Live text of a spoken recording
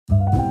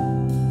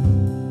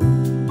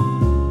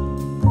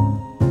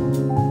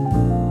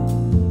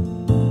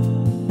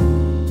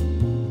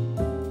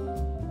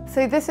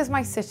So this is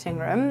my sitting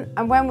room,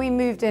 and when we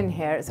moved in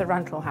here, it's a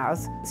rental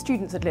house,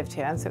 students had lived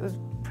here, and so it was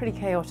pretty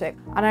chaotic.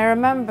 And I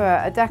remember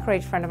a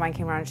decorator friend of mine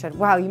came around and said,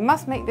 well, you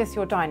must make this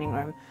your dining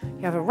room.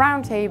 You have a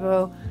round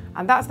table,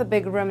 and that's the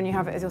big room, and you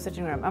have it as your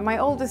sitting room. And my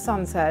oldest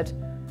son said,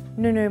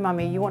 no,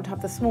 mummy, you want to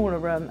have the smaller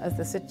room as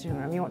the sitting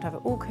room. You want to have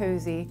it all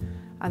cozy,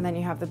 and then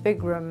you have the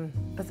big room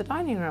as the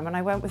dining room. And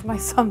I went with my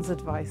son's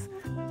advice.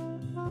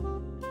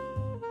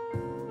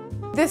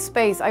 This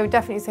space, I would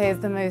definitely say, is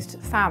the most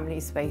family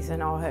space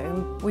in our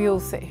home. We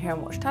all sit here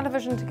and watch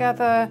television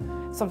together.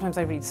 Sometimes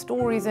I read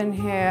stories in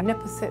here.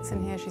 Nipper sits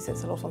in here, she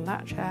sits a lot on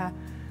that chair.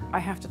 I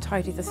have to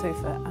tidy the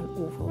sofa an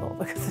awful lot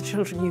because the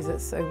children use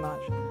it so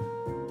much.